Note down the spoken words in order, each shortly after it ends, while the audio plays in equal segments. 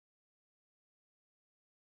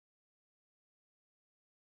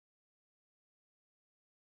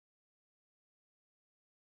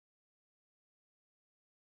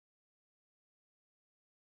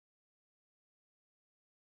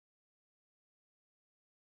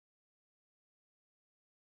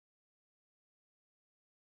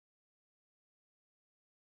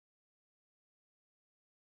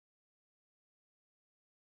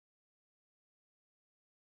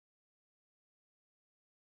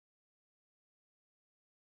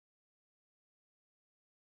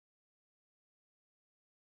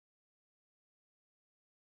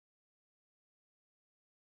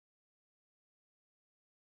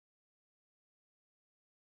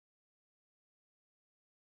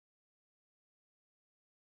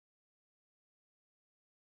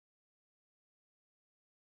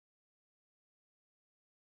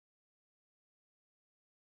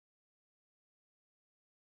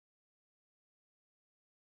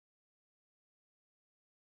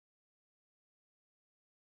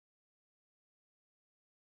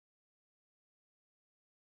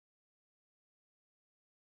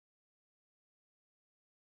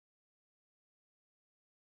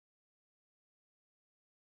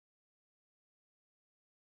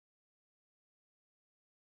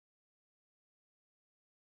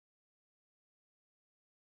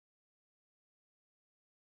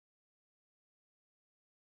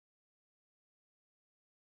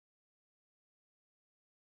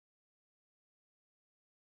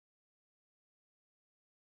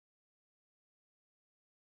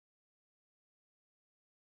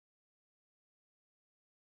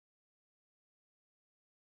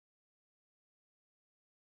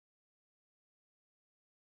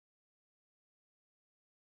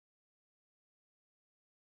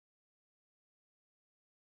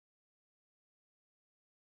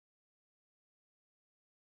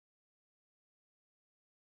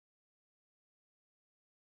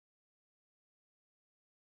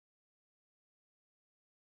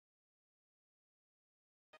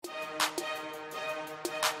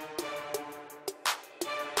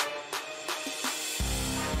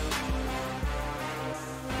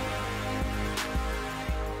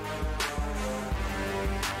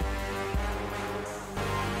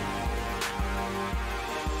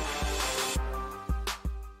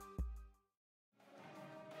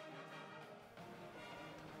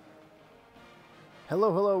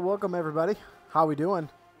Hello, hello, welcome everybody. How we doing?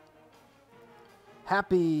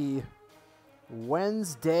 Happy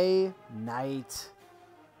Wednesday night.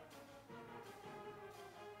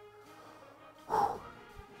 Whew.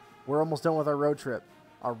 We're almost done with our road trip,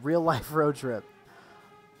 our real life road trip.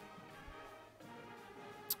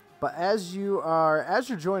 But as you're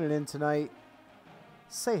joining in tonight,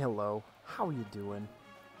 say hello. How are you doing?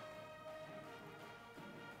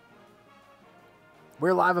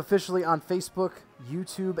 We're live officially on Facebook,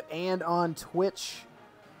 YouTube, and on Twitch.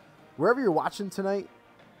 Wherever you're watching tonight,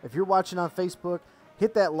 if you're watching on Facebook,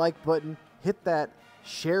 hit that like button, hit that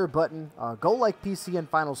share button. Go like PCN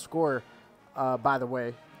Final Score, by the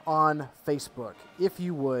way, on Facebook, if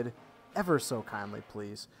you would, ever so kindly,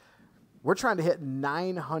 please. We're trying to hit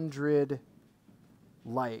 900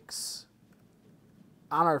 likes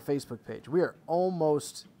on our Facebook page. We are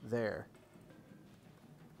almost there.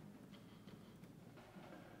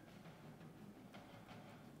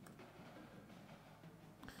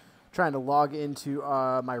 Trying to log into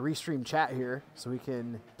my Restream chat here so we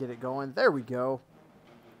can get it going. There we go.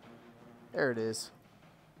 There it is.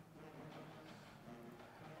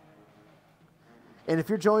 And if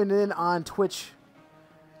you're joining in on Twitch,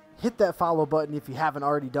 hit that follow button if you haven't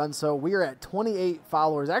already done so. We are at 28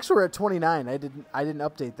 followers. Actually, we're at 29. I didn't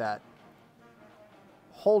update that.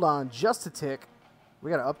 Hold on just a tick. We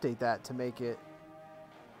got to update that to make it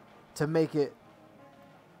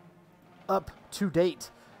up to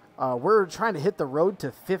date. We're trying to hit the road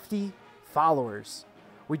to 50 followers.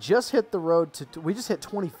 We just hit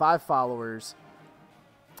 25 followers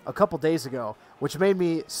a couple days ago, which made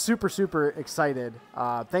me super, super excited.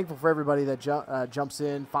 Thankful for everybody that jumps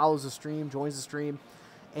in, follows the stream, joins the stream.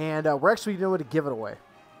 And we're actually doing a giveaway.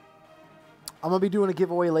 I'm going to be doing a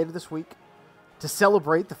giveaway later this week to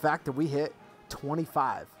celebrate the fact that we hit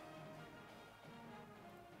 25.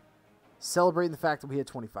 Celebrating the fact that we hit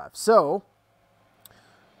 25. So,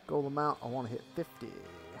 goal amount, I want to hit 50.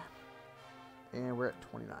 And we're at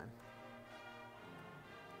 29.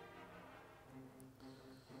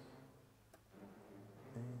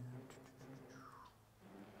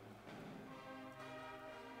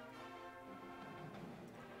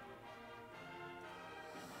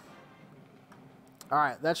 All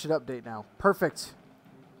right, that should update now. Perfect.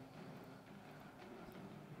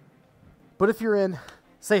 But if you're in,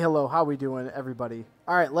 say hello. How we doing, everybody?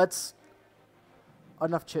 All right,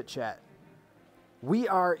 enough chit-chat. We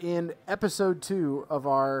are in episode 2 of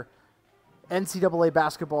our NCAA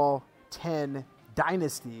Basketball 10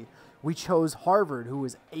 Dynasty. We chose Harvard, who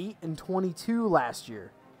was 8-22 last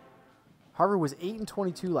year. Harvard was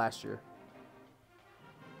 8-22 last year.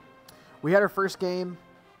 We had our first game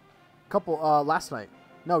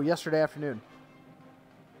yesterday afternoon.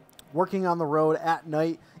 Working on the road at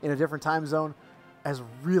night in a different time zone has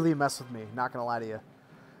really messed with me, not gonna lie to you.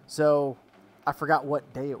 So I forgot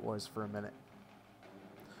what day it was for a minute.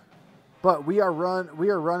 But we are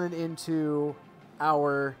running into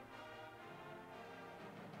our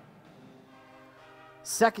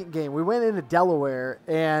second game. We went into Delaware,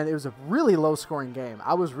 and it was a really low-scoring game.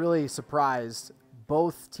 I was really surprised.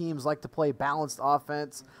 Both teams like to play balanced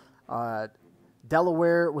offense.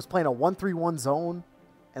 Delaware was playing a 1-3-1 zone,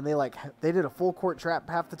 and they did a full-court trap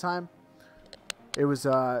half the time. It was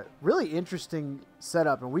a really interesting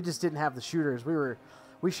setup, and we just didn't have the shooters.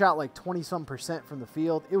 We shot like 20-some% from the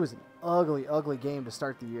field. It was an ugly, ugly game to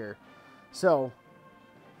start the year. So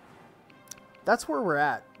that's where we're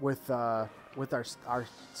at with our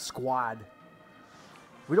squad.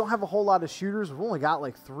 We don't have a whole lot of shooters. We've only got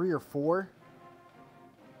like 3 or 4,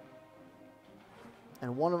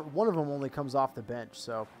 and one of them only comes off the bench.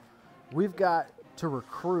 So we've got to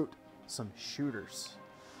recruit some shooters.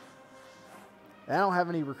 I don't have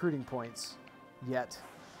any recruiting points yet.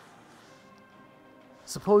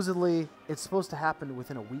 Supposedly, it's supposed to happen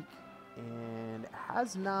within a week, and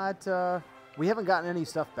has not. We haven't gotten any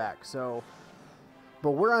stuff back. So,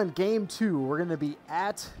 but we're on game 2. We're going to be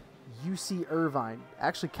at UC Irvine.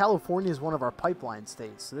 Actually, California is one of our pipeline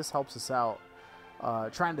states, so this helps us out.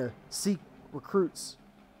 Trying to seek recruits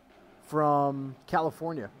from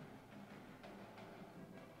California.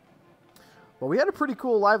 Well, we had a pretty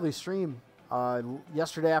cool, lively stream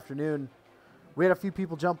yesterday afternoon. We had a few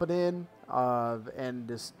people jumping in and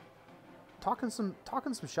just talking some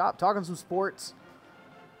shop, talking some sports,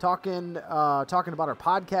 talking about our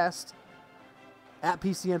podcast at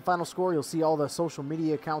PCN Final Score. You'll see all the social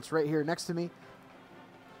media accounts right here next to me: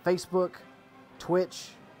 Facebook, Twitch,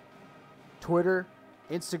 Twitter,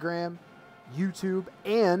 Instagram, YouTube,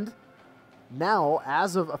 and now,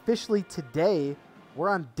 as of officially today, we're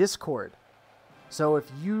on Discord. So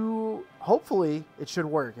if you, hopefully it should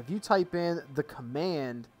work. If you type in the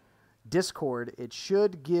command Discord, it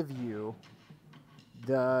should give you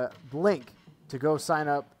the link to go sign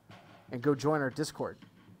up and go join our Discord. !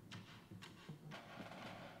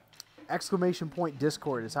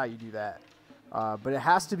 Discord is how you do that. But it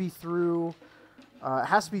has to be through Twitch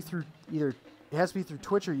or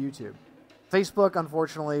YouTube. Facebook,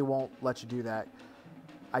 unfortunately, won't let you do that.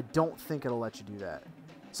 I don't think it'll let you do that.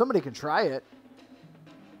 Somebody can try it.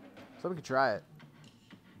 Somebody can try it.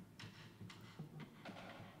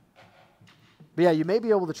 But yeah, you may be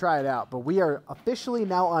able to try it out. But we are officially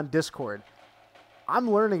now on Discord. I'm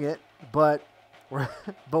learning it, but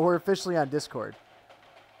we're officially on Discord.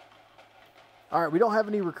 All right, we don't have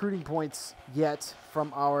any recruiting points yet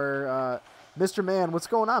from our Mr. Man. What's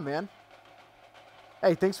going on, man?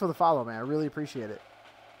 Hey, thanks for the follow, man. I really appreciate it.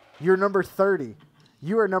 You're number 30.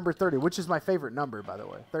 You are number 30, which is my favorite number, by the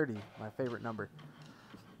way. 30, my favorite number.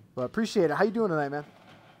 But appreciate it. How you doing tonight, man?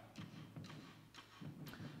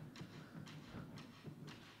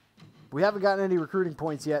 We haven't gotten any recruiting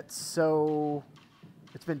points yet, so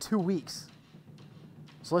it's been 2 weeks.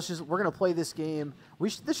 So we're going to play this game.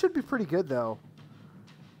 This should be pretty good, though.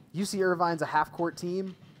 UC Irvine's a half-court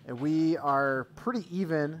team, and we are pretty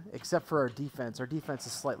even, except for our defense. Our defense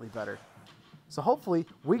is slightly better. So hopefully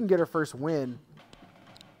we can get our first win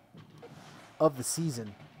of the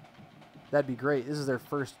season. That'd be great. This is their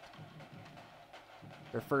first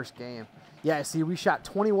game. Yeah, see, we shot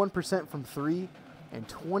 21% from 3 and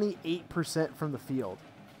 28% from the field.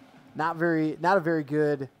 Not a very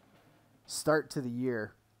good start to the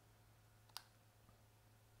year.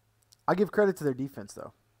 I'll give credit to their defense,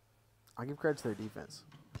 though. I'll give credit to their defense.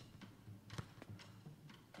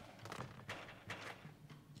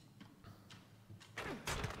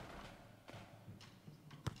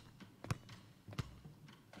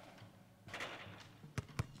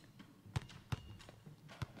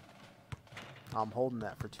 I'm holding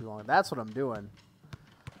that for too long. That's what I'm doing.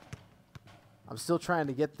 I'm still trying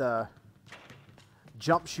to get the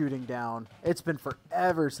jump shooting down. It's been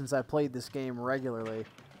forever since I played this game regularly.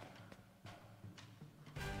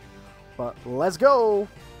 But let's go!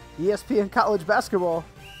 ESPN College Basketball.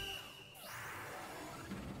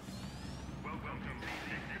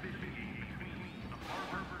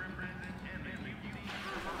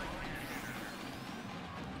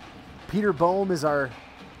 Peter Boehm is our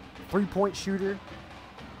three-point shooter.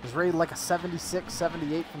 He's rated like a 76,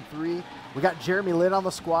 78 from 3. We got Jeremy Lin on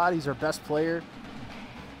the squad. He's our best player.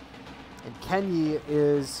 And Kenyi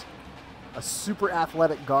is a super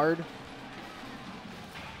athletic guard.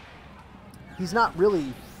 He's not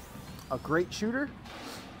really a great shooter.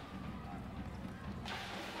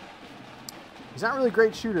 He's not really a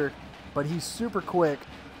great shooter, but he's super quick,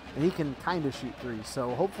 and he can kind of shoot threes.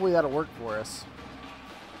 So hopefully that'll work for us.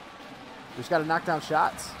 We just got to knock down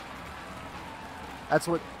shots. That's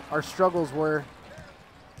what our struggles were.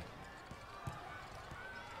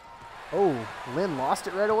 Oh, Lynn lost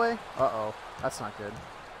it right away? Uh-oh. That's not good.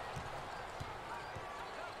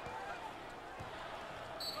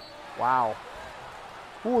 Wow.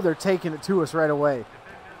 Ooh, they're taking it to us right away.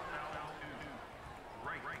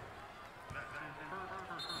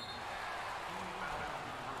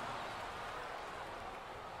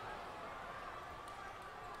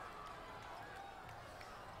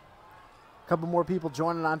 Couple more people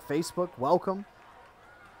joining on Facebook. Welcome.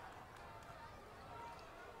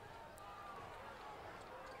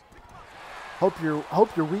 Hope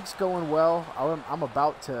your week's going well. I'm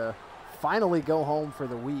about to finally go home for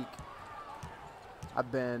the week.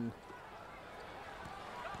 I've been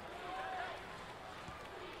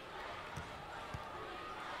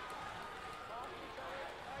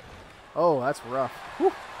Oh, that's rough.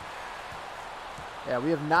 Whew. Yeah, we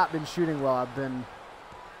have not been shooting well. I've been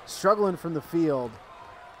struggling from the field.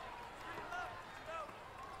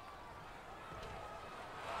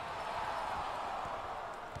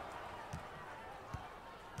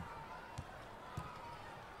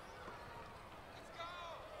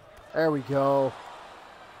 There we go.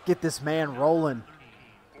 Get this man rolling.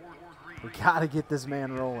 We got to get this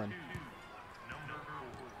man rolling.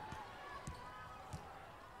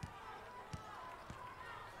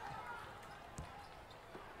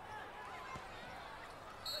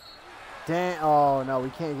 Damn. Oh, no, we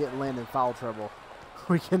can't get Lynn in foul trouble.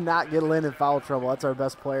 We cannot get Lynn in foul trouble. That's our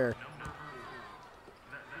best player.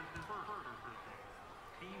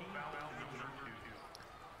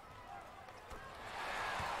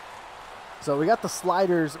 So we got the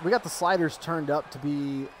sliders. We got the sliders turned up to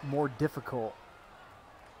be more difficult,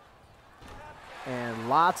 and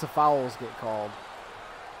lots of fouls get called.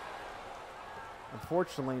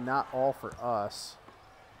 Unfortunately, not all for us.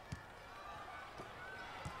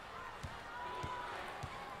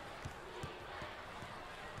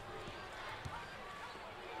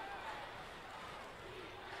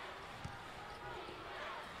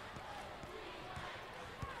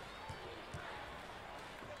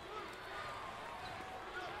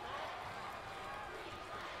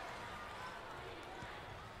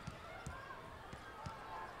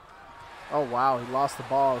 Oh, wow, he lost the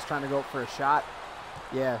ball. I was trying to go up for a shot.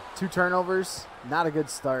 Yeah, 2 turnovers. Not a good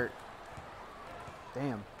start.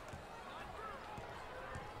 Damn.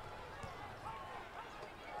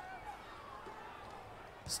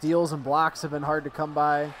 Steals and blocks have been hard to come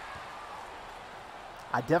by.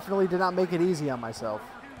 I definitely did not make it easy on myself.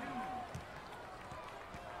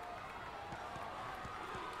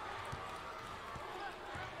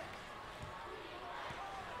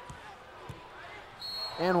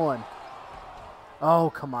 And 1.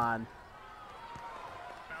 Oh, come on.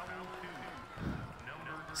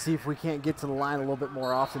 See if we can't get to the line a little bit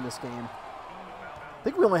more often this game. I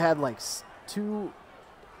think we only had like 4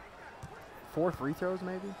 free throws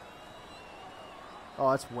maybe.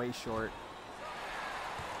 Oh, that's way short.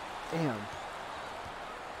 Damn.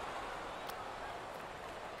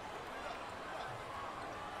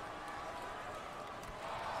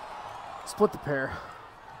 Split the pair.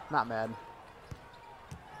 Not mad.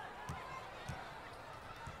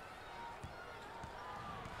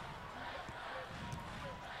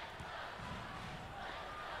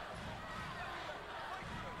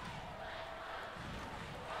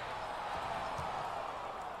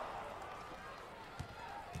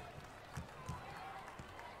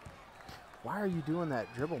 Why are you doing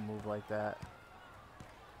that dribble move like that?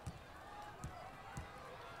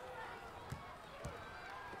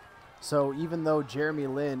 So even though Jeremy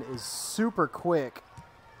Lin is super quick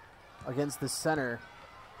against the center,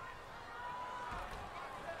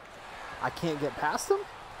 I can't get past him?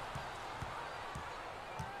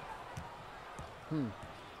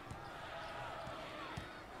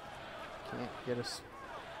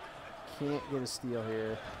 Can't get a steal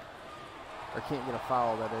here. Or can't get a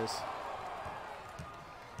foul, that is.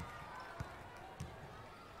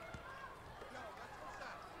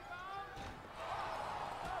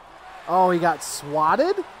 Oh, he got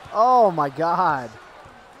swatted? Oh, my God.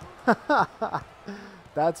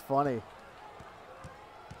 That's funny.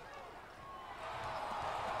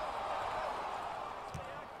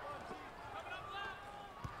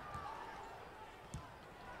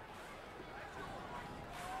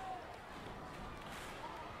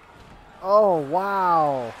 Oh,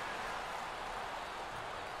 wow.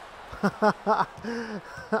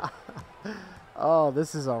 Oh,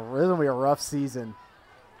 this is gonna be a rough season.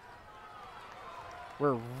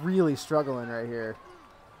 We're really struggling right here.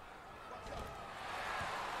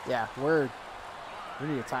 Yeah, we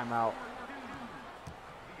need a timeout.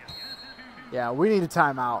 Yeah, we need a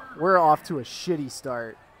timeout. We're off to a shitty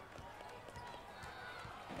start.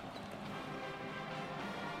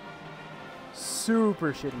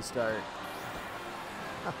 Super shitty start.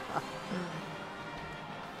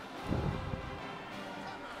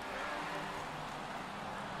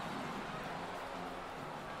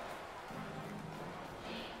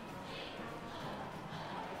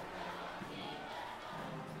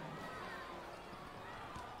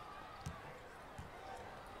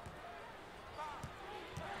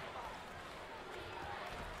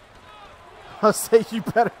 I'll say he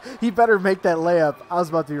better make that layup. I was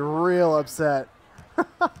about to be real upset. Ooh,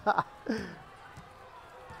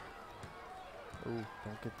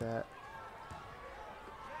 don't get that.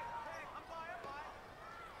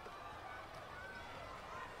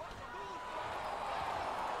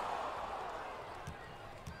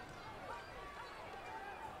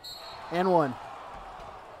 And 1.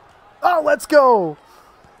 Oh, let's go.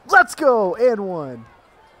 Let's go. And 1.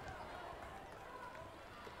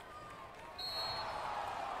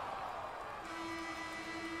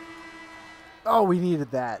 Oh, we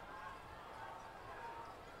needed that.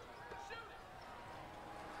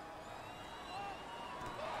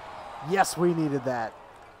 Yes, we needed that.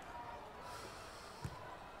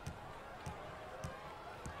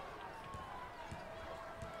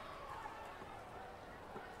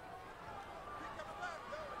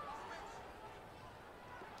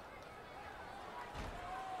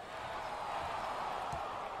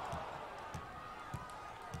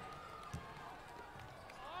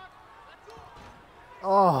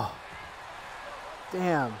 Oh,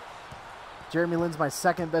 damn. Jeremy Lin's my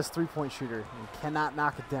second best three-point shooter and cannot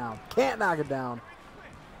knock it down. Can't knock it down.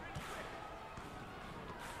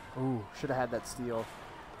 Ooh, should have had that steal.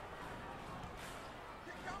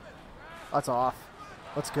 That's off.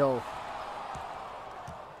 Let's go.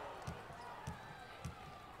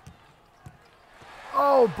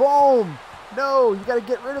 Oh, boom. No, you got to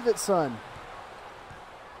get rid of it, son.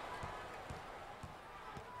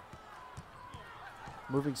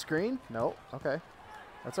 Moving screen? No. Okay.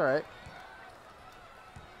 That's all right.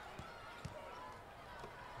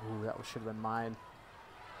 Ooh, that should have been mine.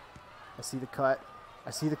 I see the cut. I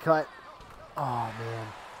see the cut. Oh, man.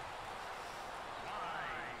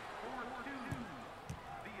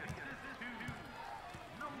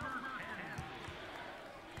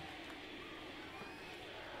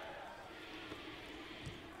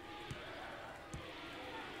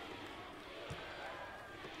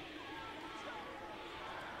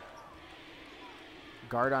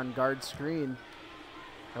 Guard on guard screen.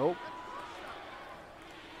 Nope.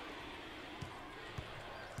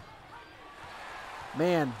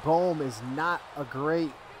 Man, Bohm is not a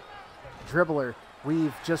great dribbler.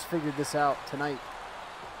 We've just figured this out tonight.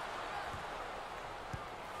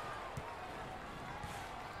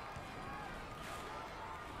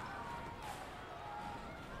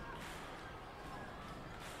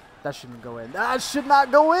 That shouldn't go in. That should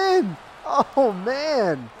not go in. Oh,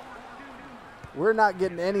 man. We're not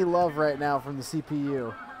getting any love right now from the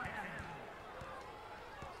CPU.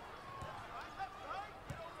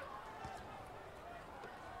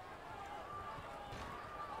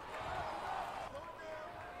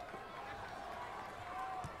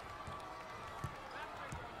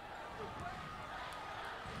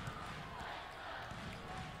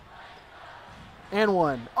 And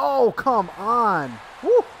one. Oh, come on.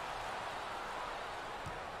 Woo.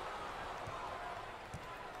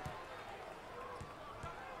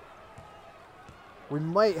 We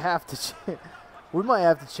might have to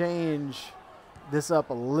change this up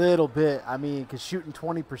a little bit. I mean, because shooting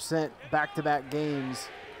 20% back-to-back games,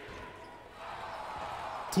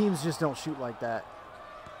 teams just don't shoot like that,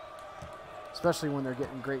 especially when they're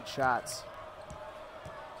getting great shots.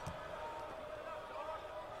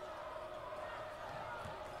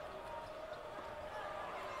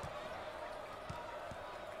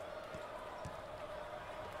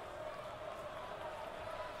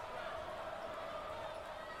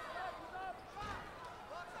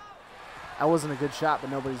 That wasn't a good shot, but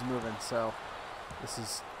nobody's moving, so this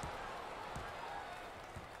is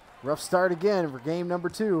rough start again for game number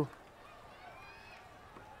 2.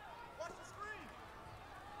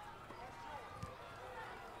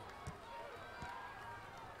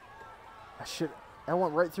 That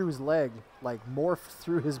went right through his leg, like morphed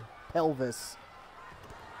through his pelvis.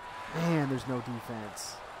 Man, there's no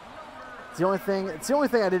defense. It's the only thing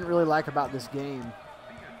I didn't really like about this game.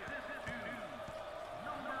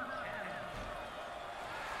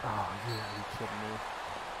 Oh, you gotta be kidding me.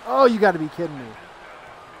 Oh, you gotta be kidding me.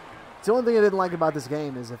 It's the only thing I didn't like about this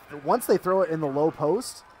game is once they throw it in the low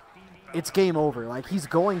post, it's game over. Like, he's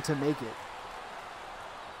going to make it.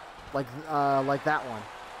 Like that one.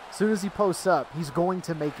 As soon as he posts up, he's going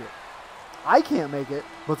to make it. I can't make it,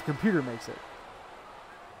 but the computer makes it.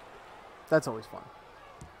 That's always fun.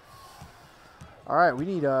 All right, we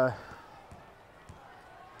need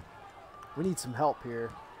some help here.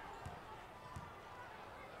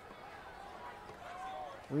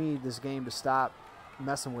 We need this game to stop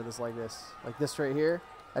messing with us like this. Like this right here.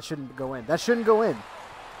 That shouldn't go in. That shouldn't go in.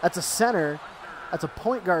 That's a center. That's a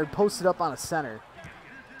point guard posted up on a center.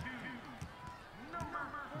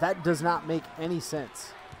 That does not make any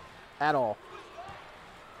sense at all.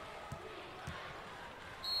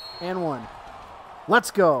 And one. Let's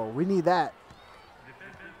go. We need that.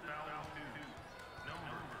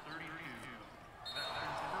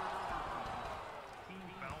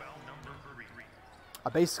 I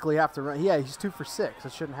basically have to run. Yeah, he's 2 for 6.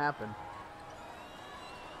 That shouldn't happen.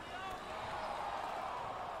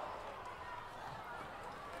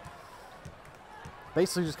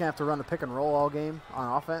 Basically just going to have to run the pick and roll all game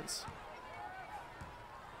on offense.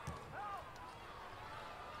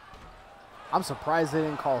 I'm surprised they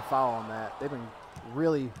didn't call a foul on that. They've been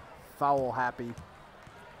really foul happy.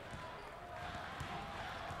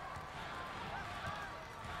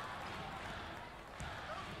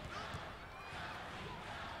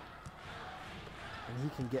 And he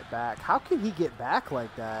can get back. How can he get back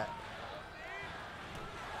like that?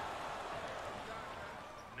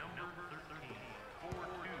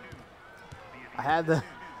 I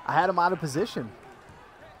had him out of position,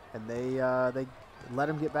 and they let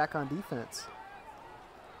him get back on defense.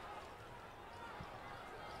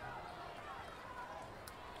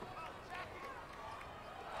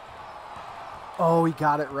 Oh, he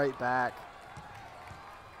got it right back.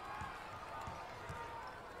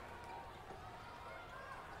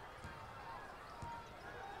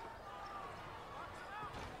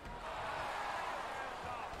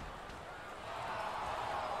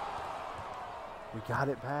 We We got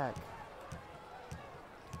it back.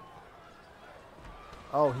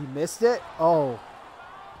 Oh, he missed it? Oh.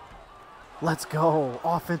 Let's go.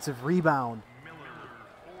 Offensive rebound.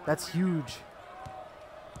 That's huge.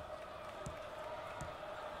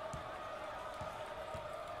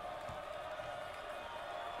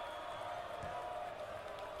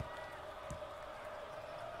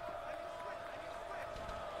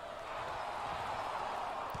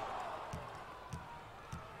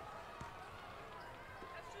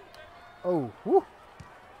 Oh, whoo.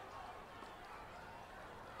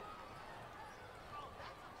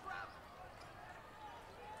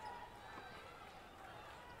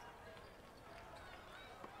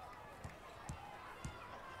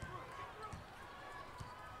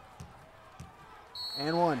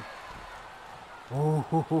 And one.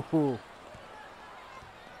 Ooh.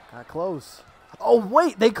 Got close. Oh,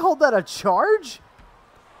 wait. They called that a charge?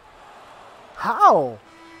 How?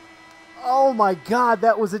 Oh, my God.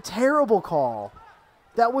 That was a terrible call.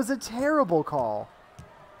 That was a terrible call.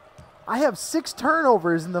 I have 6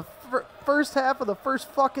 turnovers in the first half of the first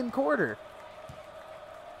fucking quarter.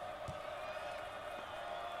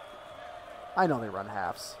 I know they run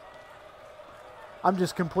halves. I'm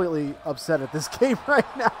just completely upset at this game right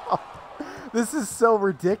now. This is so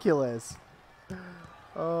ridiculous.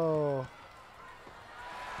 Oh.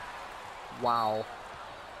 Wow.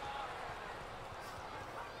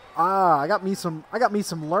 I got me some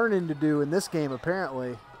learning to do in this game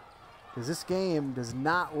apparently. Because this game does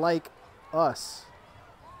not like us.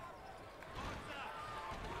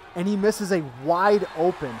 And he misses a wide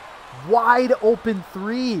open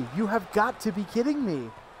 3. You have got to be kidding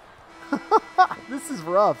me. This is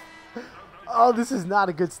rough. Oh, this is not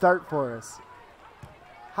a good start for us.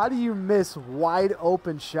 How do you miss wide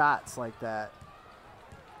open shots like that?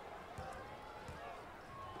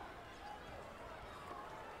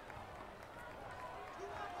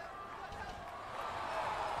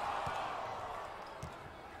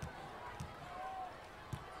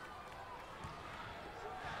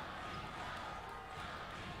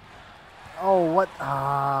 Oh, what?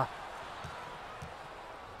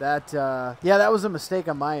 Yeah, that was a mistake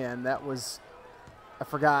on my end. That was, I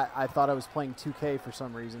forgot. I thought I was playing 2K for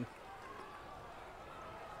some reason.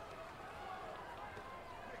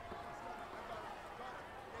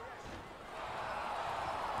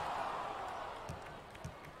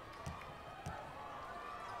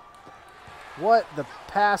 What the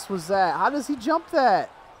pass was that? How does he jump that?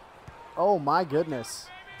 Oh my goodness.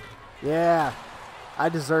 Yeah, I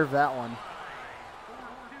deserve that one.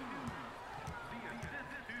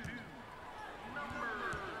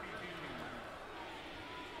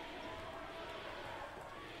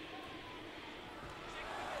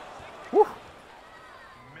 Whew.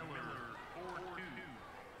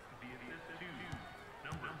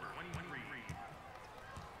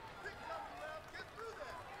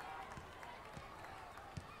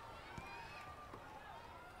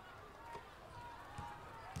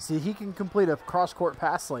 See, he can complete a cross-court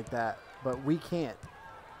pass like that, but we can't.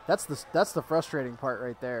 That's the frustrating part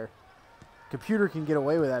right there. Computer can get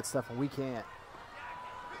away with that stuff, and we can't.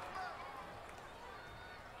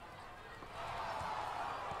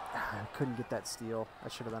 I couldn't get that steal.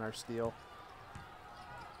 That should have been our steal.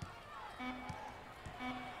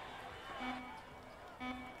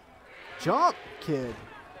 Jump, kid.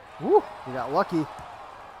 Woo, we got lucky.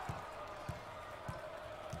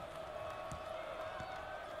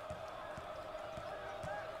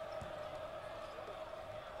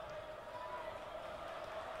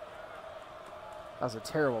 That was a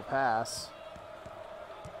terrible pass.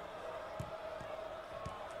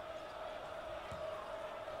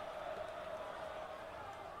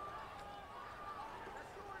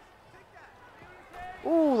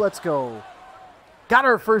 Ooh, let's go. Got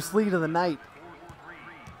our first lead of the night.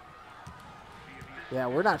 Yeah,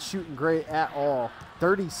 we're not shooting great at all.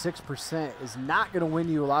 36% is not going to win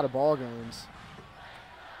you a lot of ball games.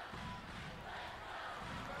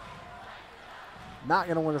 Not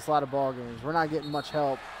going to win us a lot of ball games. We're not getting much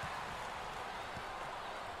help.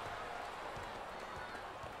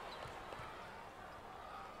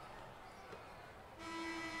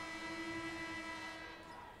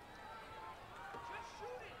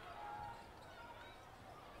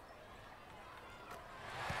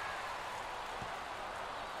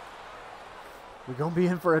 We're going to be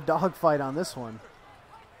in for a dogfight on this one.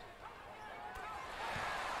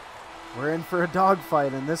 We're in for a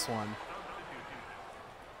dogfight in this one.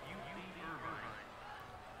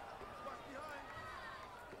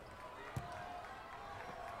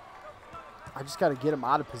 I just got to get him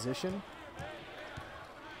out of position.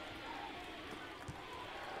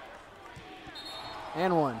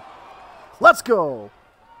 And one. Let's go.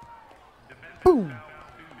 Boom.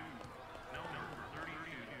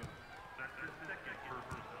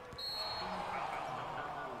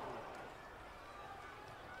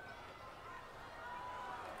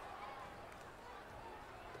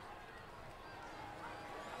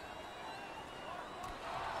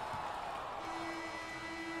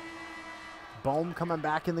 Bohm coming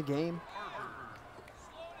back in the game.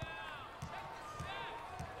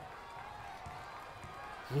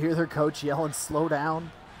 You hear their coach yelling, slow down.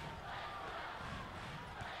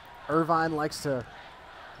 Irvine likes to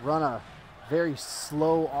run a very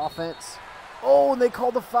slow offense. Oh, and they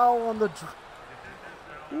called the foul on the...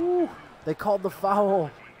 Ooh, they called the foul.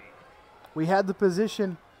 We had the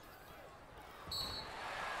position.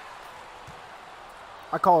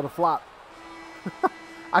 I call it a flop.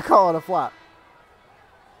 I call it a flop.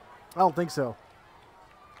 I don't think so.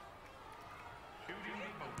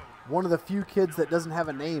 One of the few kids that doesn't have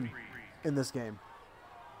a name in this game.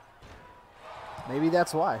 Maybe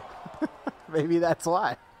that's why. Maybe that's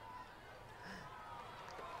why.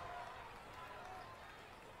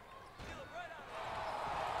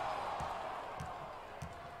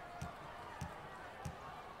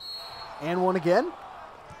 And one again.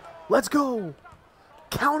 Let's go.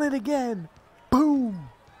 Count it again. Boom.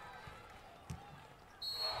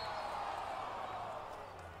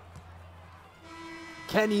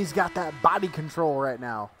 Kenny's got that body control right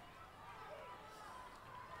now.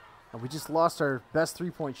 And we just lost our best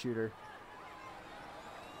three-point shooter.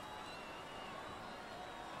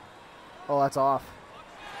 Oh, that's off.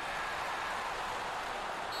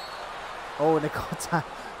 Oh, and they call time.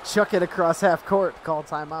 Chuck it across half court. Call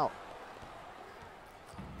timeout.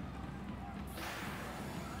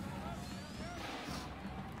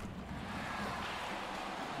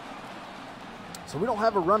 So we don't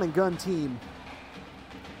have a run and gun team.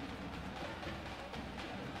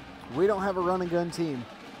 We don't have a run and gun team.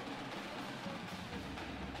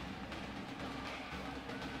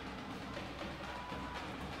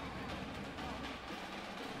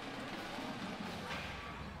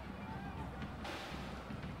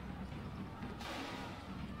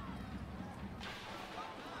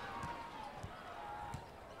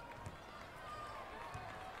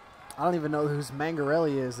 I don't even know whose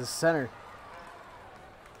Mangarelli is, the center.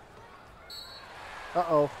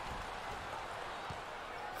 Uh-oh.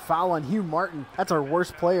 Foul on Hugh Martin. That's our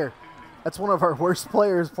worst player. That's one of our worst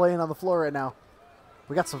players playing on the floor right now.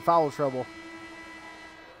 We got some foul trouble.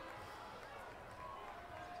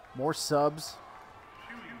 More subs.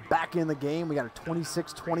 Back in the game. We got a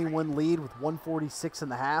 26-21 lead with 146 in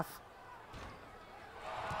the half.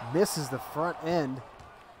 Misses the front end.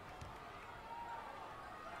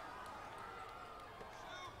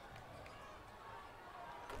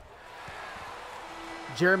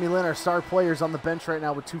 Jeremy Lin, our star player, is on the bench right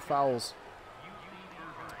now with 2 fouls.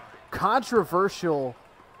 Controversial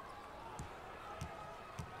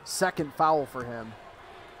second foul for him.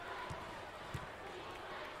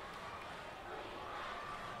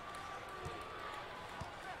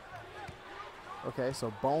 Okay,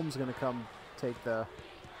 so Bohm's going to come take the...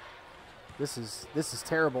 This is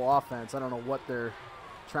terrible offense. I don't know what they're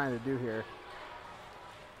trying to do here.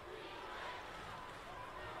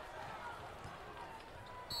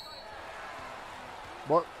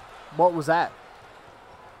 What was that?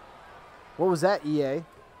 What was that, EA?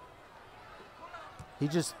 He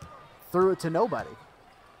just threw it to nobody.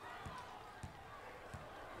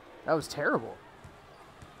 That was terrible.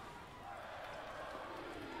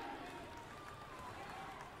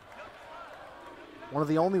 One of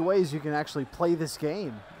the only ways you can actually play this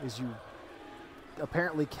game is you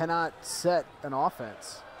apparently cannot set an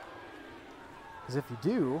offense. Because if you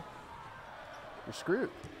do, you're screwed.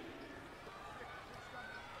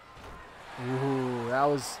 Ooh, that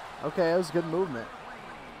was, okay, that was good movement.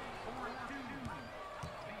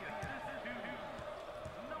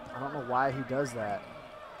 I don't know why he does that.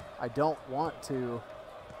 I don't want to.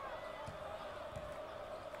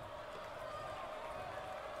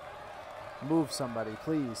 Move somebody,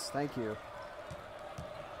 please. Thank you.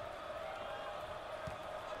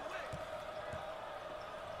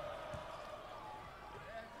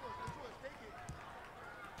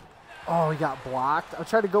 Oh, he got blocked. I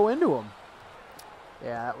tried to go into him.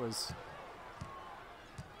 Yeah, that was...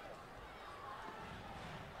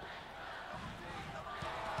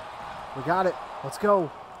 We got it. Let's go.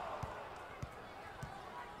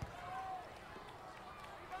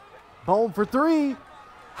 Bohm for 3.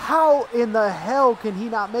 How in the hell can he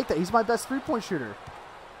not make that? He's my best three-point shooter.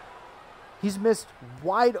 He's missed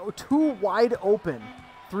 2 wide open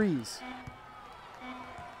threes.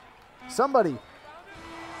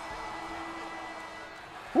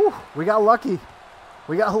 Whew, we got lucky.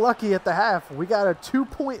 We got lucky at the half. We got a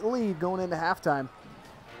 2-point lead going into halftime.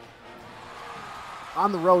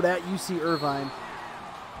 On the road at UC Irvine.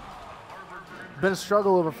 Been a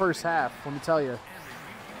struggle of a first half, let me tell you.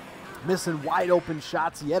 Missing wide open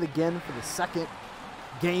shots yet again for the second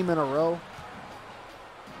game in a row.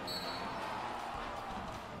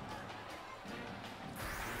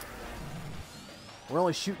 We're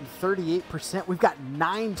only shooting 38%. We've got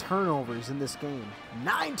 9 turnovers in this game.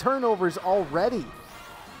 9 turnovers already.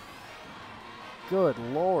 Good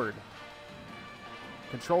Lord.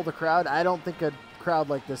 Control the crowd. I don't think a crowd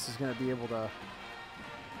like this is going to be able to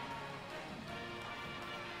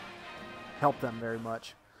help them very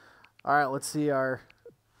much. All right, let's see our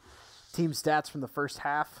team stats from the first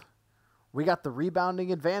half. We got the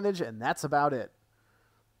rebounding advantage, and that's about it.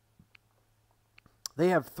 They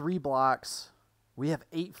have 3 blocks. We have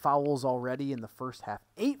 8 fouls already in the first half.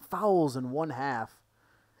 8 fouls in one half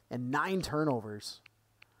and 9 turnovers.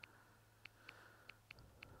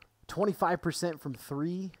 25% from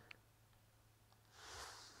 3.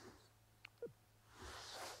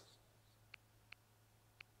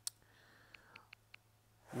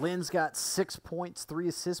 Lynn's got 6 points, 3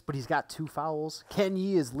 assists, but he's got 2 fouls. Ken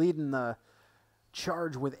Yee is leading the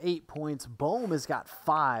charge with 8 points. Bohm has got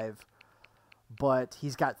 5, but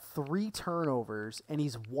he's got 3 turnovers, and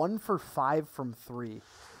he's 1 for 5 from 3.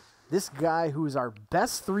 This guy, who is our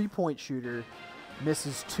best three-point shooter,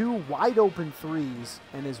 misses 2 wide-open threes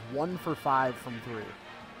and is 1 for 5 from 3.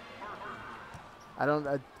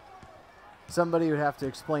 Somebody would have to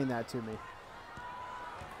explain that to me.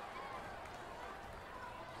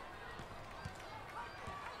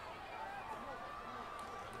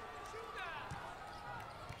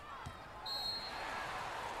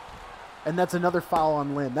 And that's another foul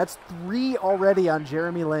on Lynn. That's 3 already on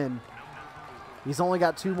Jeremy Lin. He's only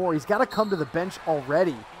got 2 more. He's got to come to the bench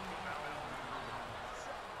already.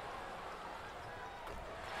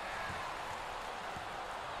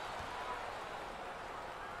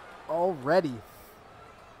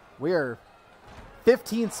 We are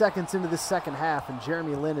 15 seconds into the second half, and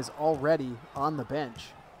Jeremy Lin is already on the bench.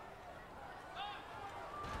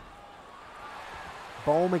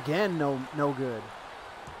 Bohm again, no good.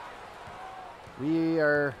 We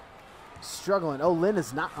are struggling. Oh, Lynn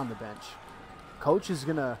is not on the bench. Coach is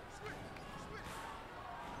going to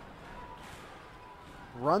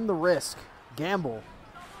run the risk, gamble,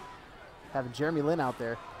 having Jeremy Lin out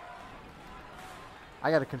there. I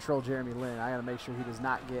got to control Jeremy Lin. I got to make sure he does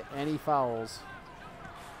not get any fouls.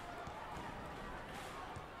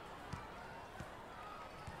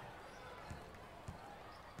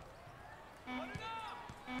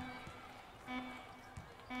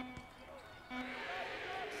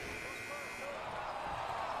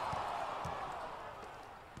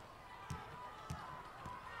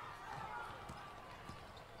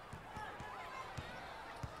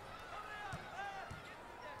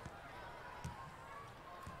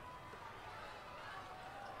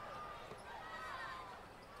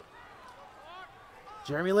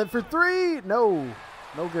 Jeremy Lin for 3. No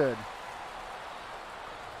good.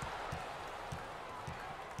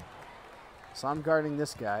 So I'm guarding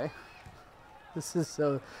this guy. This is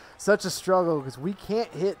such a struggle because we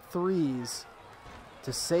can't hit threes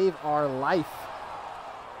to save our life.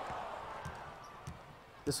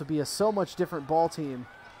 This would be a so much different ball team.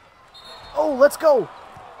 Oh, let's go.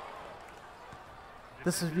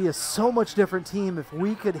 This would be a so much different team if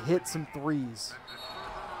we could hit some threes.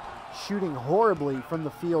 Shooting horribly from the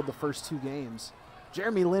field the first 2 games.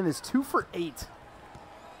 Jeremy Lin is 2 for 8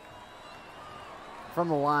 from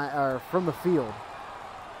the line or from the field.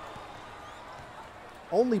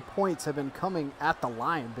 Only points have been coming at the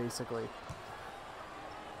line, basically.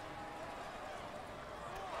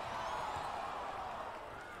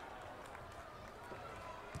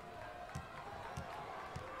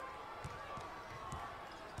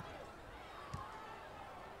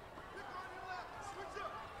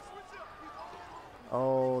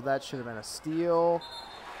 Oh, that should have been a steal.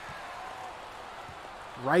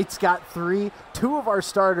 Wright's got 3. 2 of our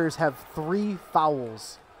starters have 3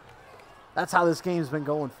 fouls. That's how this game's been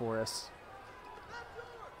going for us.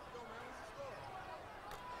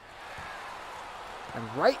 And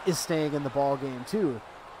Wright is staying in the ball game too.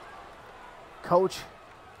 Coach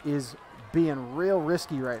is being real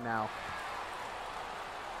risky right now.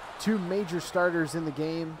 2 major starters in the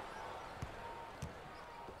game.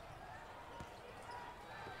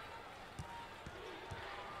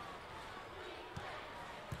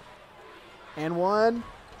 And 1.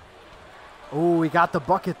 Oh, we got the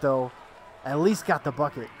bucket, though. At least got the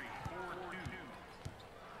bucket.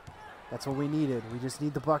 That's what we needed. We just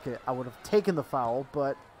need the bucket. I would have taken the foul,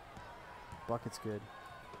 but bucket's good.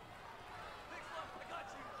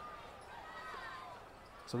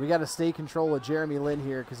 So we got to stay control of Jeremy Lin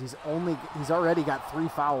here because he's already got 3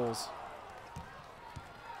 fouls.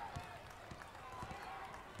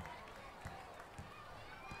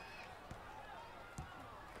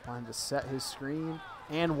 Trying to set his screen.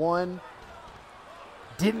 And one.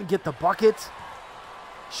 Didn't get the bucket.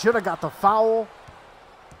 Should have got the foul.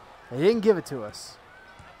 They didn't give it to us.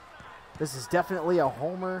 This is definitely a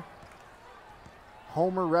Homer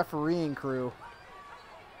refereeing crew.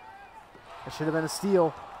 That should have been a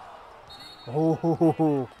steal.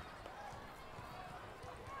 Oh.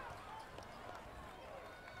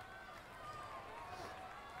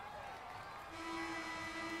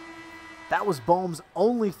 That was Bohm's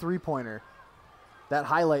only three-pointer. That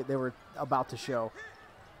highlight they were about to show.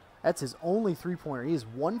 That's his only three-pointer. He is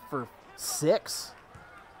 1 for 6.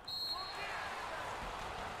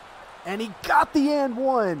 And he got the and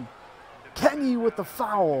one. Kenny with the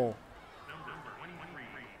foul.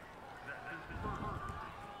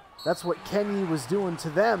 That's what Kenny was doing to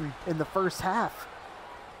them in the first half.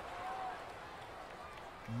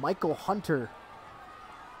 Michael Hunter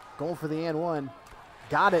going for the and one.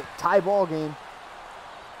 Got it. Tie ball game.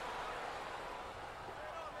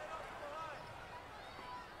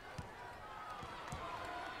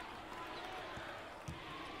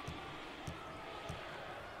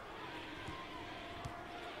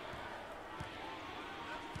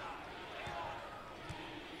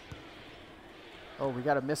 Oh, we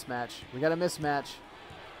got a mismatch. We got a mismatch.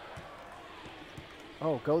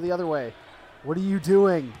 Oh, go the other way. What are you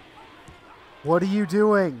doing? What are you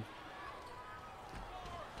doing?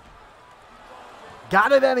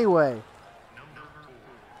 Got it anyway.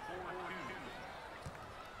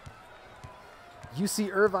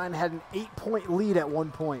 UC Irvine had an 8-point lead at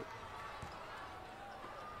one point.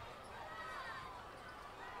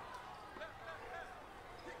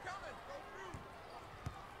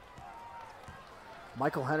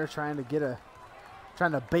 Michael Hunter trying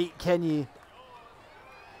to bait Kenny.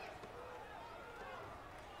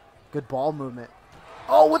 Good ball movement.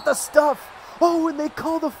 Oh, with the stuff. Oh, and they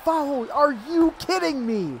call the foul. Are you kidding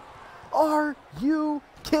me? Are you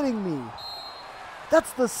kidding me?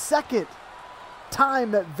 That's the second time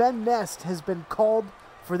that Van Nest has been called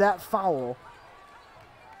for that foul.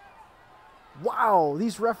 Wow,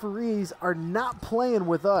 these referees are not playing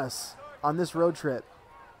with us on this road trip.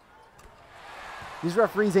 These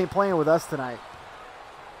referees ain't playing with us tonight.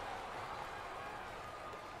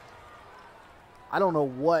 I don't know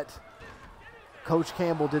what Coach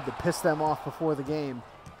Campbell did to piss them off before the game.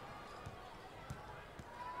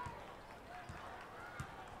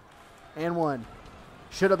 And one.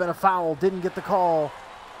 Should have been a foul. Didn't get the call.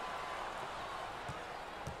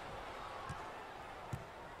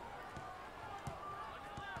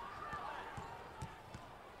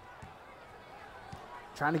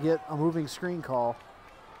 Trying to get a moving screen call.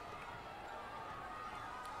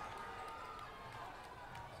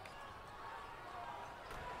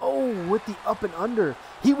 Oh, with the up and under.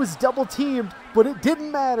 He was double teamed, but it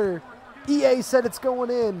didn't matter. EA said it's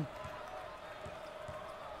going in.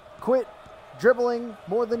 Quit dribbling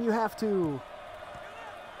more than you have to.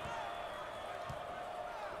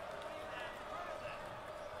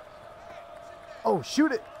 Oh,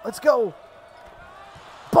 shoot it. Let's go.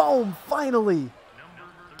 Boom, finally.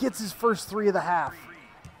 Gets his first 3 of the half.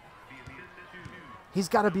 He's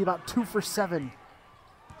got to be about 2 for 7.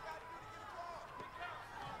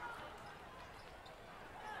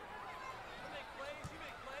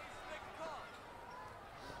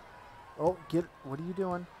 Oh, what are you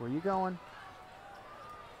doing? Where are you going?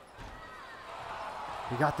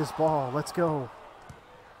 We got this ball. Let's go.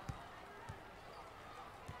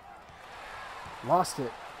 Lost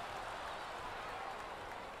it.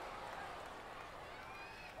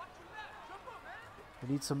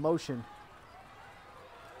 We need some motion.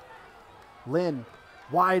 Lin,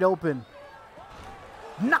 wide open.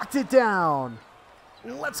 Knocked it down.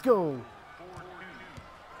 Let's go.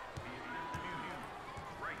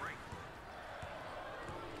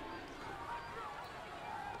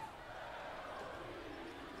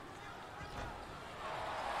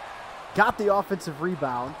 Got the offensive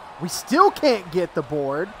rebound. We still can't get the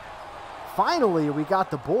board. Finally, we got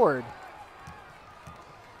the board.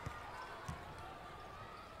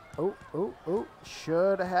 Oh.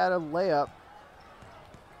 Should have had a layup.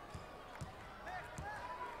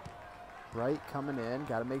 Right, coming in.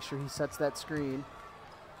 Got to make sure he sets that screen.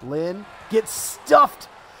 Lin gets stuffed.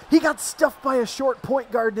 He got stuffed by a short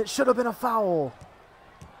point guard, and it should have been a foul.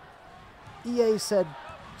 EA said,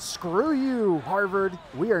 Screw you, Harvard.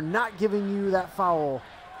 We are not giving you that foul.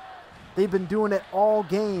 They've been doing it all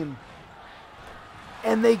game.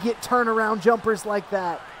 And they get turnaround jumpers like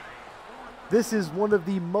that. This is one of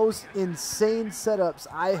the most insane setups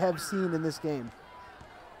I have seen in this game.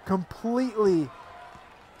 Completely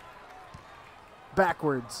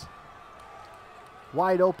backwards.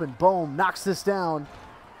 Wide open. Boom. Knocks this down.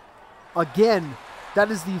 Again, that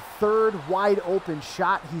is the third wide open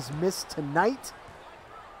shot he's missed tonight.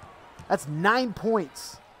 That's 9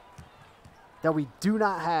 points that we do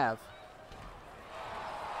not have.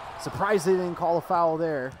 Surprised they didn't call a foul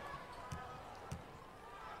there.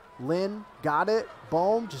 Lynn got it.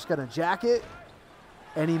 Boom. Just going to jack it.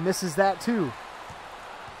 And he misses that too.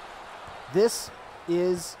 This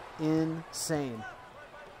is insane.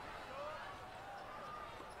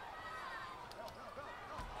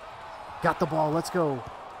 Got the ball. Let's go.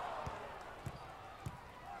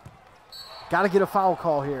 Got to get a foul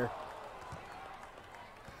call here.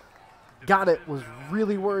 Got it. Was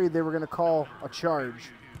really worried they were going to call a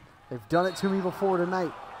charge. They've done it to me before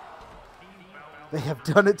tonight. They have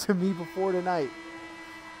done it to me before tonight.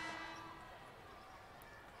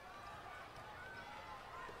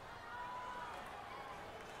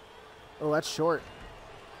 Oh, that's short.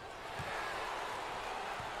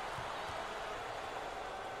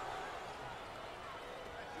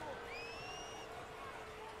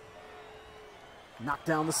 Knock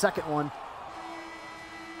down the second one.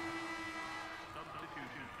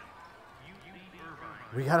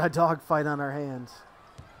 We got a dogfight on our hands.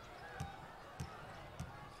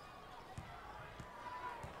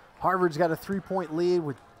 Harvard's got a 3-point lead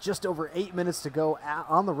with just over 8 minutes to go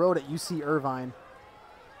on the road at UC Irvine.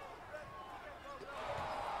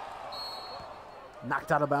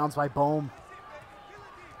 Knocked out of bounds by Bohm.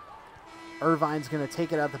 Irvine's going to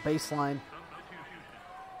take it out the baseline.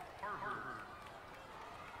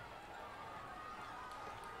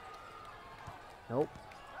 Nope.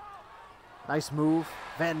 Nice move.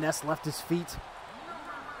 Van Ness left his feet.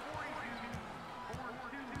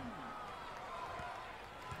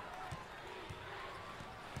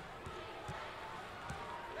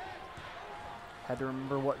 Had to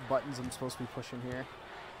remember what buttons I'm supposed to be pushing here.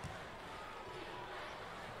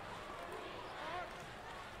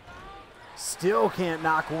 Still can't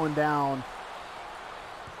knock one down.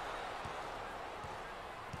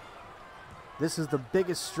 This is the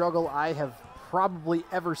biggest struggle I have probably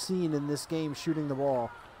ever seen in this game shooting the ball.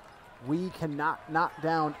 We cannot knock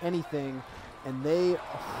down anything, and they,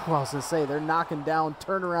 well, I was going to say, they're knocking down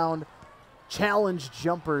turnaround challenge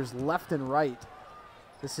jumpers left and right.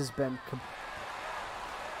 This has been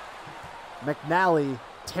McNally,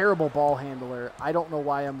 terrible ball handler. I don't know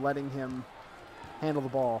why I'm letting him handle the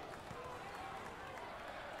ball.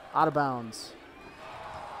 Out of bounds.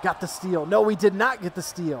 Got the steal. No, we did not get the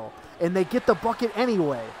steal. And they get the bucket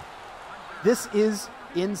anyway. This is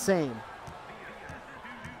insane.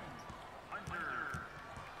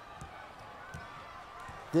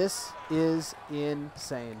 This is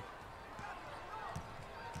insane.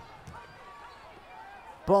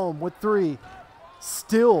 Boom with 3.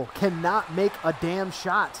 Still cannot make a damn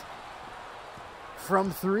shot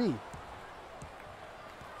from 3.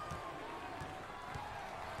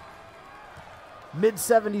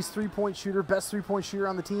 Mid-70s three-point shooter, best three-point shooter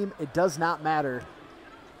on the team. It does not matter.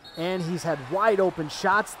 And he's had wide open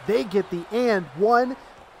shots. They get the and one.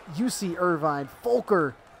 UC Irvine.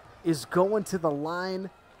 Folker is going to the line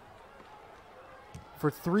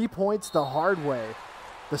for 3 points the hard way.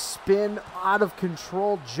 The spin, out of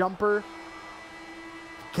control jumper.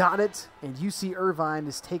 Got it. And UC Irvine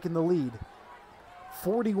is taking the lead.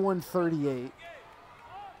 41-38.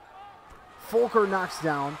 Folker knocks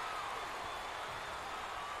down.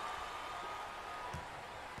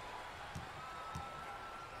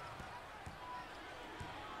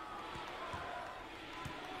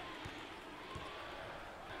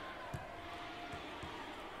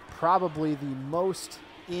 Probably the most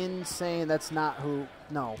insane. That's not who.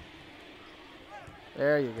 No.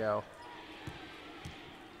 There you go.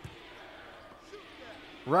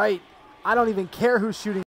 Right. I don't even care who's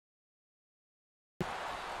shooting.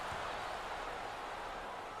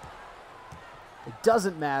 It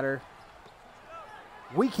doesn't matter.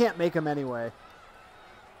 We can't make them anyway.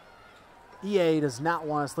 EA does not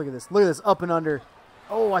want us. Look at this. Look at this. Up and under.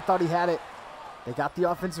 Oh, I thought he had it. They got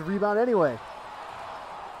the offensive rebound anyway.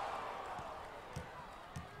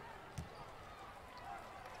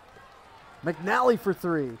 McNally for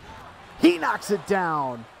 3. He knocks it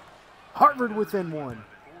down. Harvard within 1.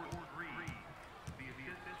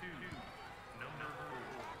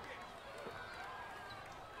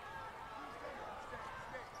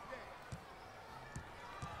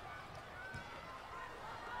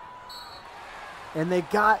 And they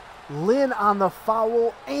got Lynn on the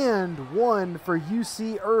foul and one for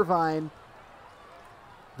UC Irvine.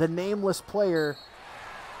 The nameless player,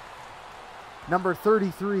 number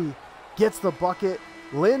 33, gets the bucket.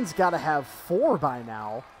 Lynn's got to have 4 by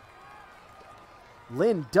now.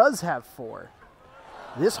 Lynn does have 4.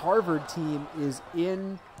 This Harvard team is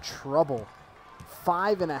in trouble.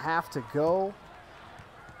 5.5 to go.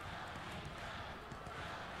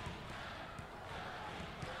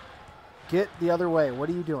 Get the other way. What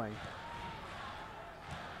are you doing?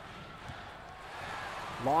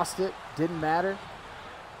 Lost it. Didn't matter.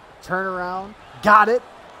 Turn around. Got it.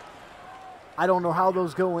 I don't know how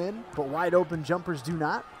those go in, but wide open jumpers do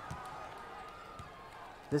not.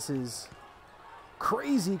 This is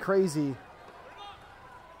crazy, crazy.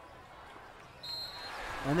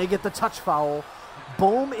 And they get the touch foul.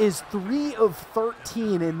 Bohm is 3 of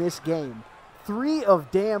 13 in this game. 3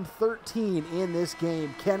 of damn 13 in this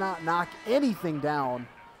game. Cannot knock anything down.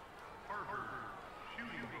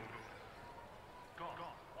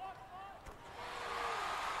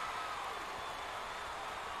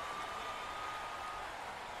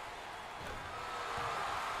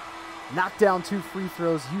 Knocked down 2 free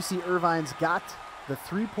throws. UC Irvine's got the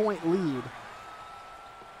 3-point lead.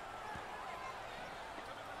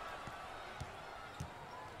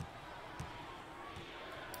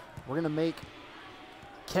 We're going to make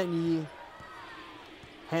Kenyi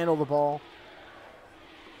handle the ball.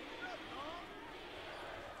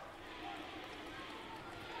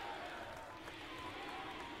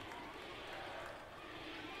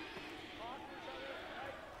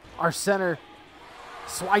 Our center,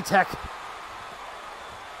 Switek.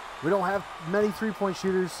 We don't have many three-point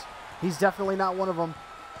shooters. He's definitely not one of them.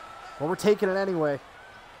 But we're taking it anyway.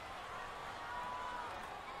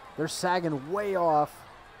 They're sagging way off.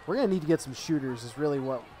 We're going to need to get some shooters is really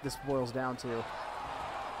what this boils down to.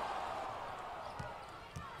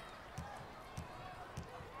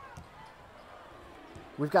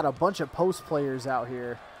 We've got a bunch of post players out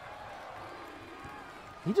here.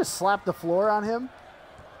 He just slapped the floor on him.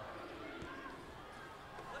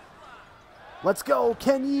 Let's go.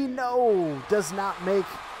 Kenyi, no, does not make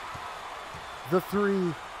the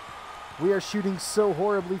 3. We are shooting so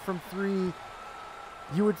horribly from 3.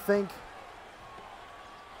 You would think.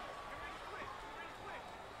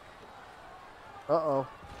 Uh-oh.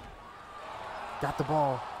 Got the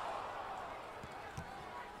ball.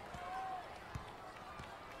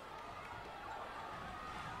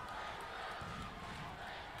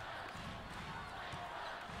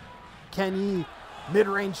 Kenyi,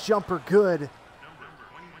 mid-range jumper, good.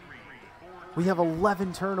 We have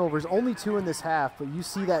 11 turnovers, only 2 in this half, but you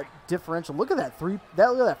see that differential. Look at that look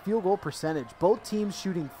at that field goal percentage. Both teams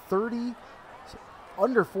shooting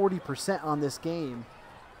under 40% on this game.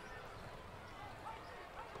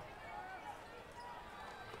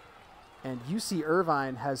 And UC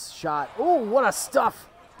Irvine has shot, oh, what a stuff.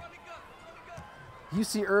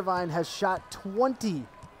 UC Irvine has shot 20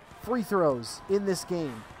 free throws in this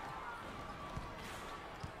game.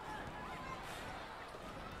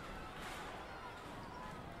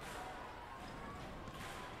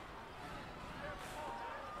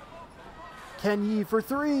 Kenyi for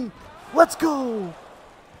 3. Let's go.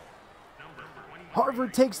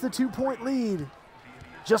 Harvard takes the 2-point lead.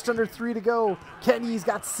 Just under 3 to go. Kenyi's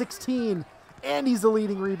got 16, and he's the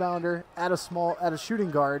leading rebounder at a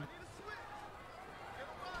shooting guard.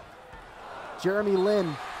 Jeremy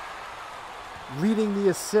Lin leading the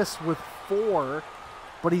assists with 4,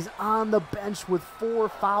 but he's on the bench with 4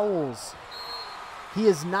 fouls. He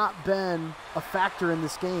has not been a factor in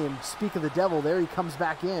this game. Speak of the devil, there he comes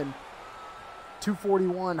back in.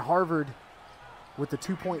 2:41, Harvard with the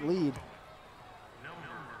 2-point lead.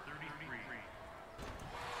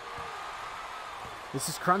 This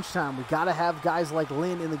is crunch time. We got to have guys like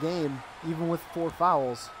Lynn in the game, even with 4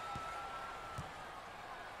 fouls.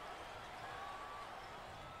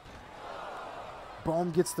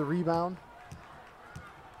 Bohm gets the rebound.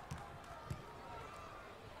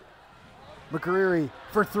 McGreary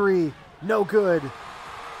for 3. No good.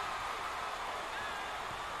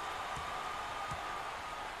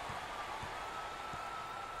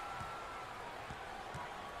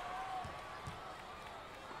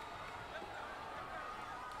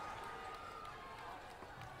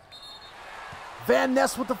 Van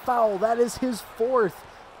Ness with the foul. That is his 4th,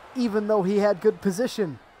 even though he had good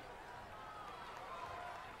position.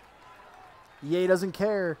 EA doesn't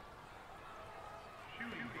care.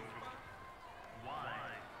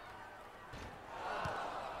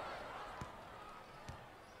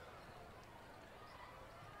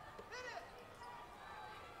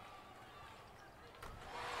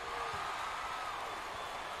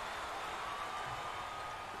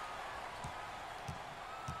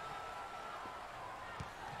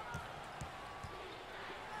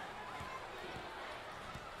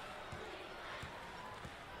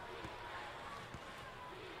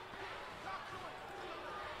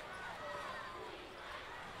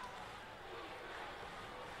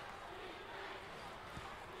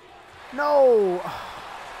 No!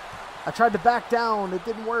 I tried to back down. It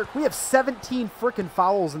didn't work. We have 17 freaking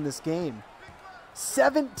fouls in this game.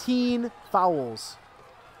 17 fouls.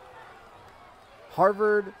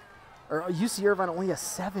 Harvard, or UC Irvine only has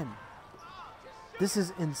 7. This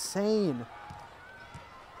is insane.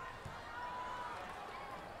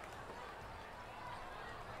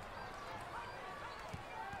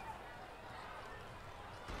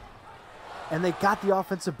 And they got the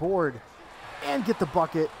offensive board and get the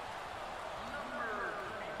bucket.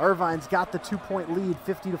 Irvine's got the 2-point lead,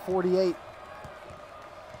 50-48.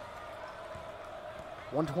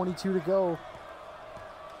 1:22 to go.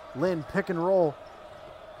 Lynn, pick and roll.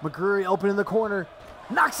 McGreary open in the corner.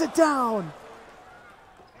 Knocks it down.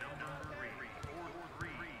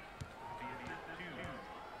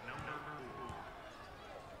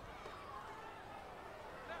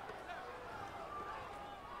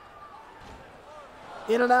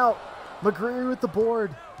 In and out. McGreary with the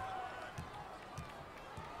board.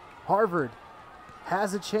 Harvard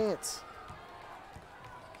has a chance.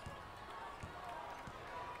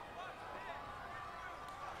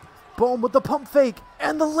 Boom with the pump fake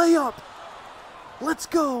and the layup. Let's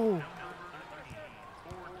go.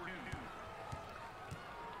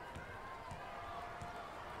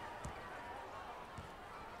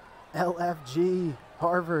 LFG,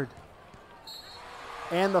 Harvard.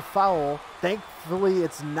 And the foul. Thankfully,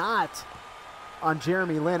 it's not on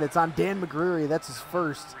Jeremy Lin. It's on Dan McGreary. That's his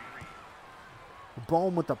first.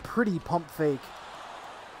 Bohm with a pretty pump fake.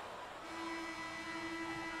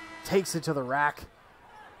 Takes it to the rack.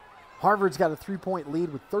 Harvard's got a 3-point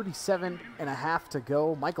lead with 37.5 to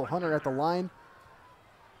go. Michael Hunter at the line.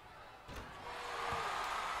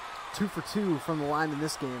 2 for 2 from the line in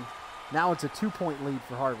this game. Now it's a 2-point lead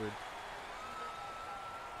for Harvard.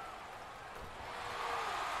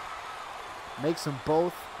 Makes them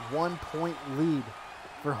both 1-point lead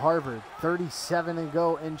for Harvard. 37 to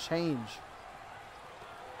go and change.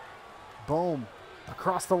 Boom.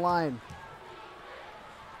 Across the line.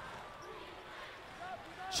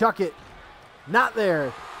 Chuck it. Not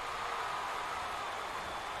there.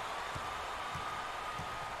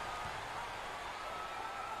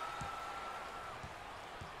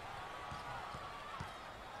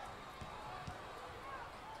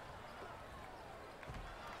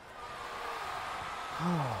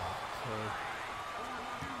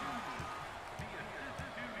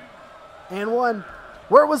 And one.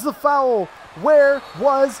 Where was the foul? Where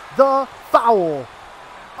was the foul?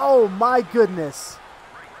 Oh my goodness.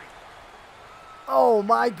 Oh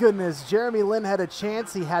my goodness. Jeremy Lin had a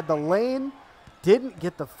chance. He had the lane. Didn't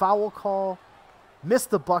get the foul call. Missed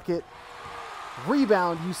the bucket.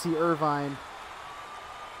 Rebound UC Irvine.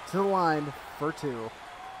 To the line for 2.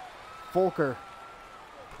 Folker.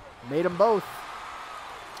 Made them both.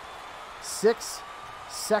 6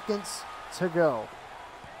 seconds to go.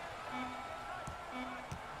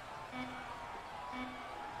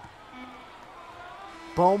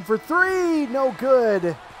 Boom for 3. No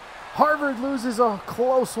good. Harvard loses a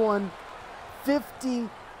close one. 56-53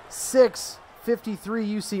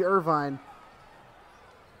 UC Irvine.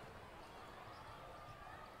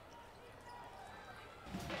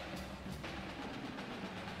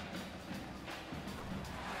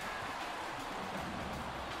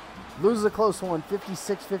 Loses a close one.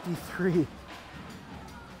 56-53.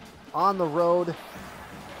 On the road.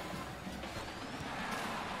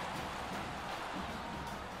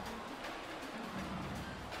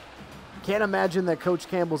 Can't imagine that Coach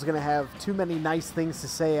Campbell's going to have too many nice things to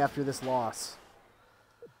say after this loss.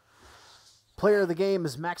 Player of the game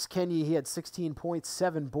is Max Kenny. He had 16 points,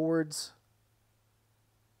 7 boards,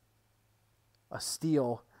 a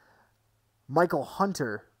steal. Michael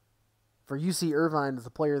Hunter for UC Irvine is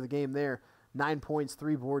the player of the game there. 9 points,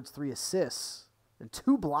 3 boards, 3 assists, and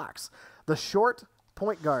 2 blocks. The short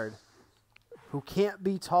point guard who can't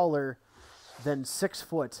be taller than 6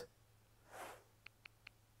 foot.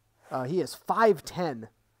 He is 5'10",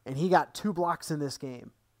 and he got 2 blocks in this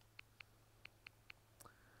game.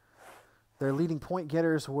 Their leading point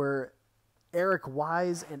getters were Eric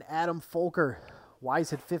Wise and Adam Folker.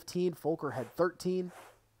 Wise had 15, Folker had 13.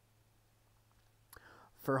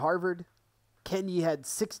 For Harvard, Kenny had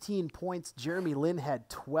 16 points. Jeremy Lin had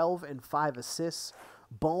 12 and 5 assists.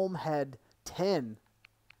 Bohm had 10.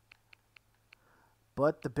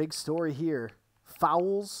 But the big story here,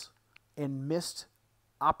 fouls and missed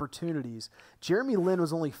opportunities. Jeremy Lin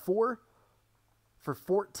was only 4 for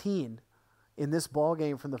 14 in this ball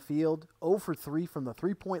game from the field, 0 for 3 from the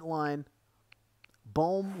 3-point line.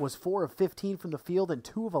 Bohm was 4 of 15 from the field and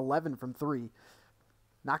 2 of 11 from 3.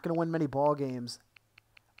 Not going to win many ball games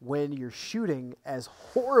when you're shooting as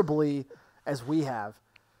horribly as we have.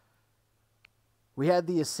 We had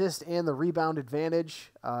the assist and the rebound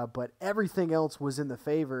advantage, but everything else was in the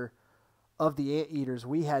favor of the Anteaters.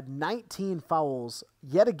 We had 19 fouls.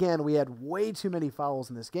 Yet again, we had way too many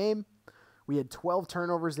fouls in this game. We had 12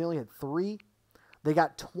 turnovers. They only had 3. They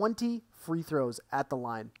got 20 free throws at the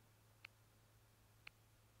line.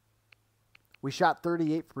 We shot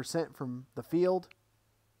 38% from the field.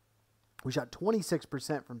 We shot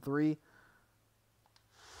 26% from 3.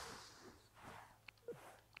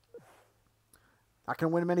 Not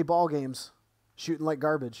going to win many ball games shooting like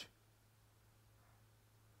garbage.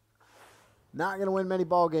 Not going to win many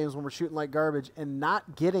ball games when we're shooting like garbage and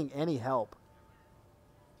not getting any help.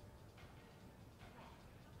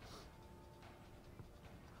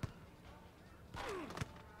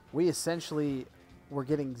 We essentially were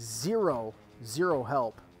getting zero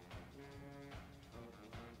help.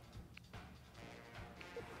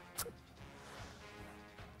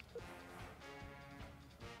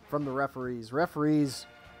 From the referees. Referees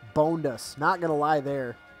boned us. Not going to lie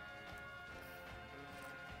there.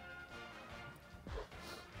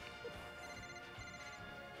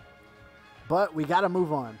 But we got to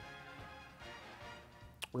move on.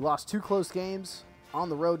 We lost 2 close games on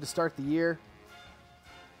the road to start the year.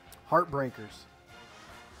 Heartbreakers.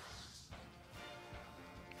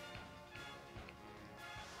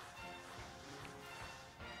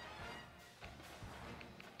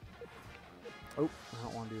 Oh, I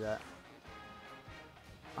don't want to do that.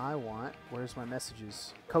 I want, where's my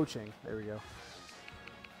messages? Coaching. There we go.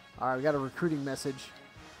 All right, we got a recruiting message.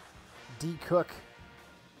 D. Cook.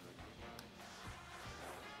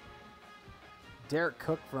 Derek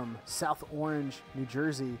Cook from South Orange, New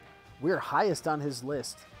Jersey. We're highest on his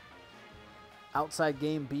list. Outside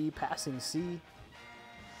game B, passing C.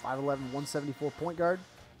 5'11", 174 point guard.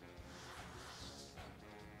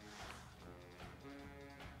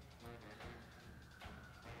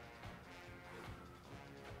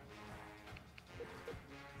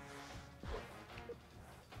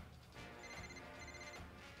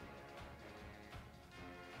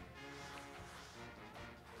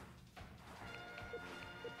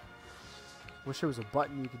 Wish there was a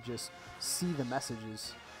button you could just see the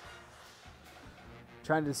messages.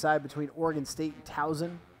 Trying to decide between Oregon State and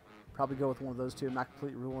Towson. Probably go with one of those two. I'm not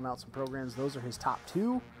completely ruling out some programs. Those are his top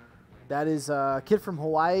 2. That is a kid from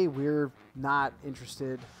Hawaii. We're not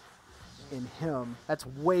interested in him. That's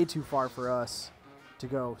way too far for us to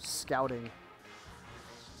go scouting.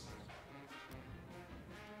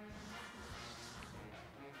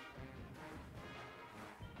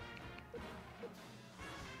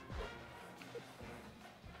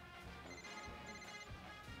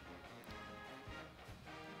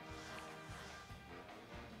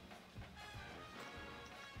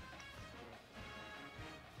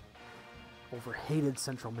 Over hated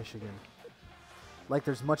Central Michigan. Like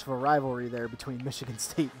there's much of a rivalry there between Michigan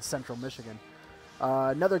State and Central Michigan.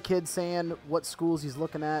 Another kid saying what schools he's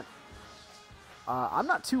looking at. I'm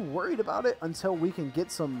not too worried about it until we can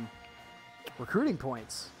get some recruiting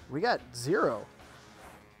points. We got 0.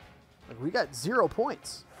 Like we got 0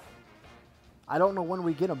 points. I don't know when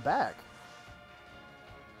we get them back.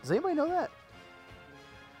 Does anybody know that?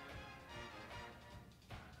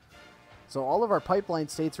 So all of our pipeline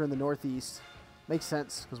states are in the Northeast. Makes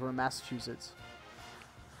sense because we're in Massachusetts.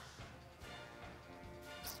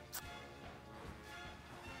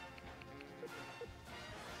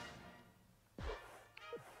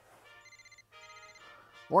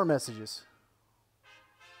 More messages.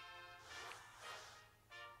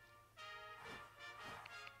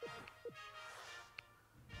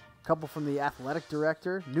 Couple from the athletic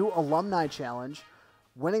director. New alumni challenge.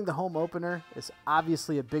 Winning the home opener is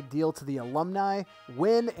obviously a big deal to the alumni.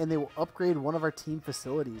 Win, and they will upgrade one of our team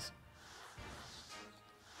facilities.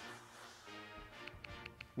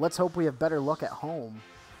 Let's hope we have better luck at home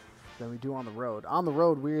than we do on the road. On the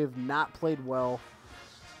road, we have not played well.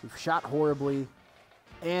 We've shot horribly.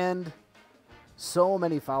 And so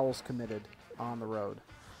many fouls committed on the road.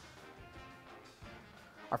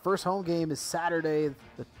 Our first home game is Saturday,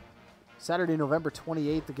 November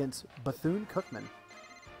 28th against Bethune-Cookman.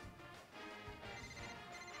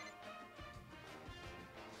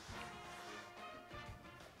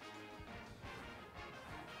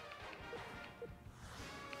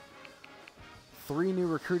 Three new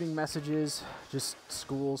recruiting messages, just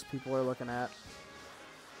schools people are looking at.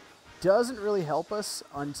 Doesn't really help us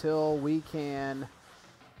until we can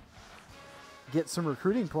get some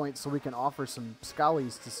recruiting points so we can offer some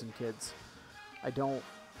schollies to some kids. I don't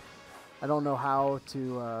know how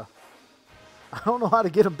to I don't know how to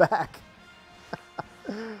get them back.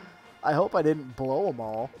 I hope I didn't blow them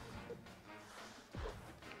all.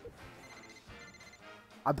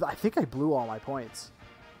 I think I blew all my points.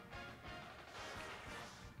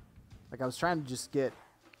 Like, I was trying to just get...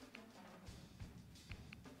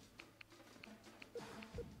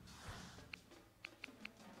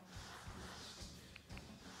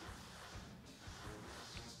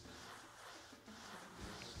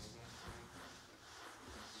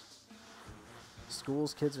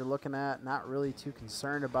 Schools kids are looking at, not really too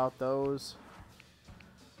concerned about those.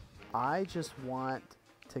 I just want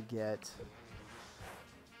to get...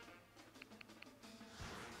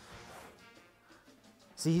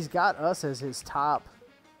 See, he's got us as his top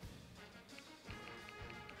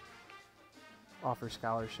offer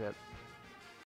scholarship.